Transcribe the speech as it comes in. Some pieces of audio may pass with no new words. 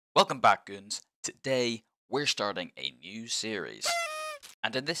Welcome back, goons. Today, we're starting a new series.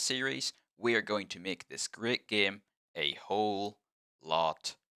 And in this series, we are going to make this great game a whole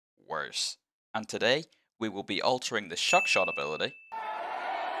lot worse. And today, we will be altering the Shuck shot ability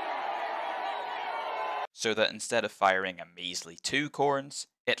so that instead of firing a measly 2 corns,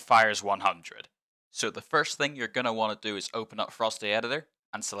 it fires 100. So the first thing you're going to want to do is open up Frosty Editor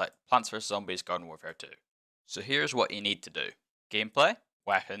and select Plants vs Zombies Garden Warfare 2. So here's what you need to do. Gameplay,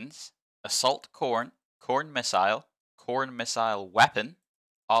 weapons, assault corn, corn missile weapon,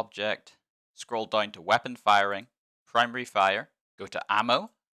 object, scroll down to weapon firing, primary fire, go to ammo,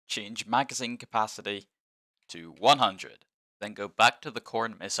 change magazine capacity to 100. Then go back to the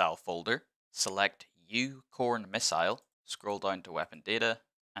corn missile folder, select U corn missile, scroll down to weapon data,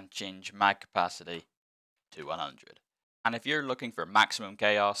 and change mag capacity to 100. And if you're looking for maximum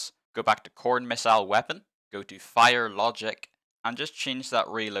chaos, go back to corn missile weapon, go to fire logic, and just change that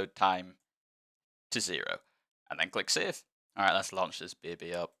reload time to 0. And then click save. Alright, let's launch this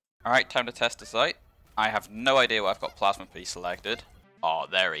baby up. Alright, time to test this out. I have no idea why I've got Plasma P selected. Oh,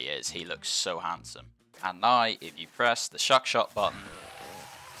 there he is. He looks so handsome. And now, if you press the Shuck Shot button...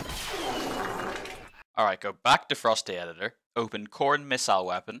 Alright, go back to Frosty Editor, open Corn Missile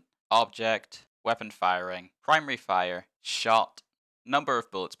Weapon, Object, Weapon Firing, Primary Fire, Shot, Number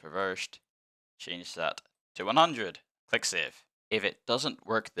of Bullets per burst, change that to 100. Click save. If it doesn't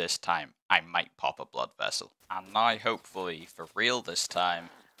work this time, I might pop a blood vessel. And now, hopefully, for real this time...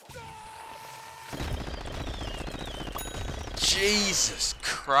 Jesus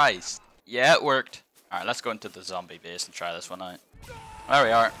Christ. Yeah, it worked. Alright, let's go into the zombie base and try this one out. There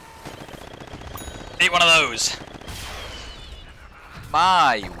we are. Eat one of those.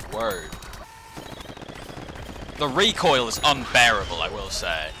 My word. The recoil is unbearable, I will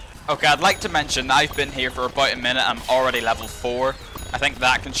say. Okay, I'd like to mention I've been here for about a minute. I'm already level 4. I think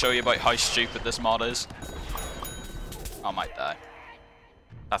that can show you about how stupid this mod is. I might die.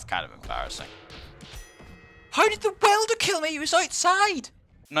 That's kind of embarrassing. How did the welder kill me? He was outside!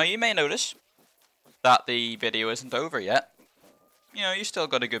 Now, you may notice that the video isn't over yet. You know, you still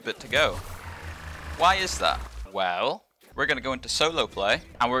got a good bit to go. Why is that? Well, we're going to go into solo play,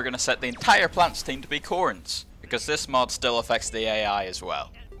 and we're going to set the entire plants team to be corns, because this mod still affects the AI as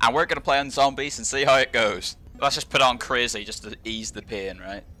well. And we're going to play on zombies and see how it goes. Let's just put on crazy just to ease the pain,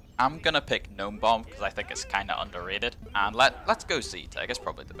 right? I'm going to pick Gnome Bomb because I think it's kind of underrated. And let's go Z-Tech, it's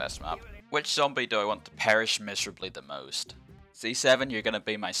probably the best map. Which zombie do I want to perish miserably the most? Z7, you're going to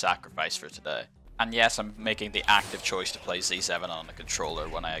be my sacrifice for today. And yes, I'm making the active choice to play Z7 on a controller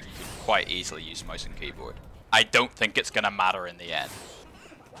when I could quite easily use mouse and keyboard. I don't think it's going to matter in the end.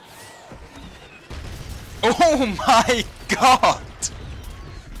 Oh my god!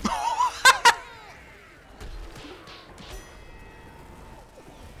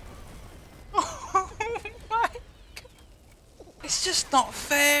 It's just not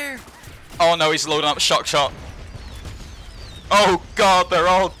fair. Oh no, he's loading up Shuck Shot. Oh god, they're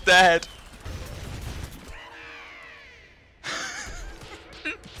all dead.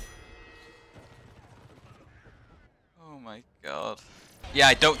 Oh my god. Yeah,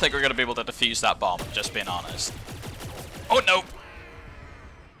 I don't think we're going to be able to defuse that bomb, just being honest. Oh no.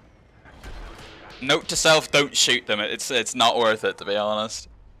 Note to self, don't shoot them. It's not worth it, to be honest.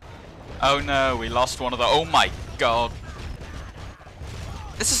 Oh no, we lost one of the... Oh my god.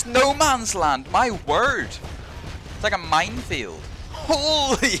 This is no man's land, my word! It's like a minefield.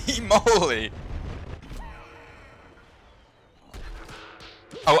 Holy moly!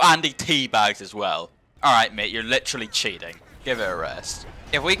 Oh, and he teabags as well. Alright mate, you're literally cheating. Give it a rest.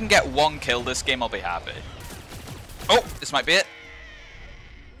 If we can get 1 kill this game, I'll be happy. Oh, this might be it.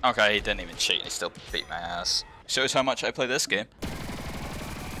 Okay, he didn't even cheat, he still beat my ass. Shows how much I play this game.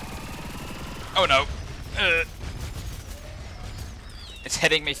 Oh no. It's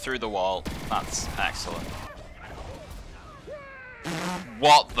hitting me through the wall. That's excellent.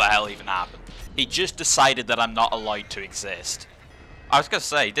 What the hell even happened? He just decided that I'm not allowed to exist. I was gonna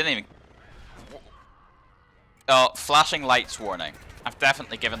say, he didn't even... flashing lights warning. I've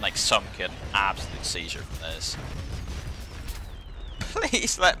definitely given like some kid an absolute seizure from this.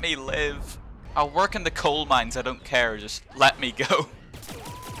 Please let me live. I'll work in the coal mines, I don't care, just let me go.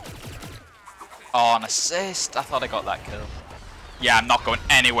 Oh, an assist. I thought I got that kill. Yeah, I'm not going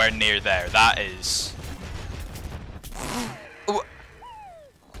anywhere near there. That is... Ooh.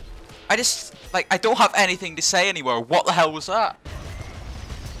 I just... Like, I don't have anything to say anymore. What the hell was that?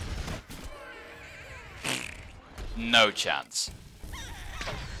 No chance.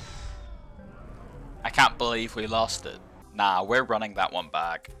 can't believe we lost it. Nah, we're running that one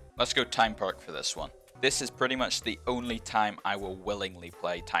back. Let's go time perk for this one. This is pretty much the only time I will willingly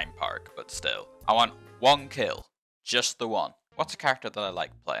play Time Park, but still. I want 1 kill. Just the one. What's a character that I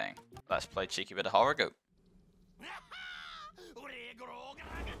like playing? Let's play cheeky bit of Horror Goat.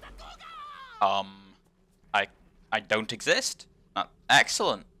 I don't exist.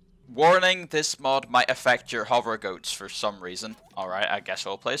 Excellent. Warning, this mod might affect your hover goats for some reason. Alright, I guess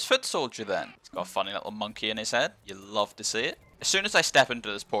I'll play as Foot Soldier then. He's got a funny little monkey in his head. You love to see it. As soon as I step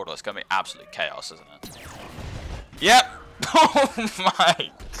into this portal, it's going to be absolute chaos, isn't it? Yep! Oh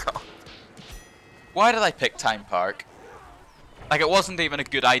my god. Why did I pick Time Park? Like, it wasn't even a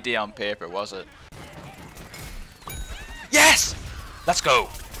good idea on paper, was it? Yes! Let's go!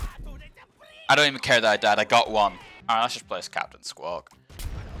 I don't even care that I died, I got 1. Alright, let's just play as Captain Squawk.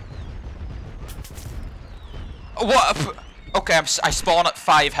 What? Okay, I spawn at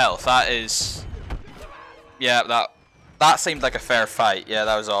 5 health. That is... Yeah, that seemed like a fair fight. Yeah,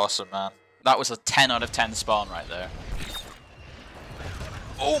 that was awesome, man. That was a 10 out of 10 spawn right there.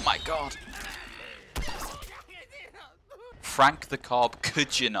 Oh my god. Frank the Cob,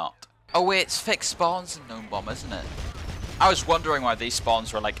 could you not? Oh wait, it's fixed spawns in Gnome Bomb, isn't it? I was wondering why these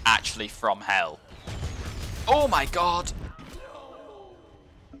spawns were like actually from hell. Oh my god!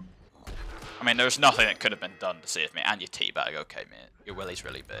 I mean, there's nothing that could have been done to save me. And your teabag, okay mate. Your willy's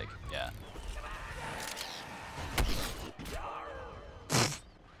really big, yeah.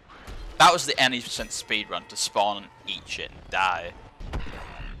 That was the any percent speedrun to spawn and eat shit and die.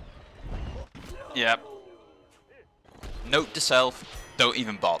 Yep. Note to self, don't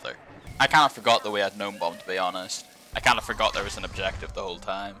even bother. I kind of forgot that we had Gnome Bomb, to be honest. I kind of forgot there was an objective the whole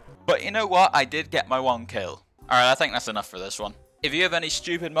time. But you know what? I did get my 1 kill. Alright, I think that's enough for this one. If you have any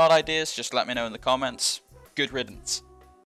stupid mod ideas, just let me know in the comments. Good riddance.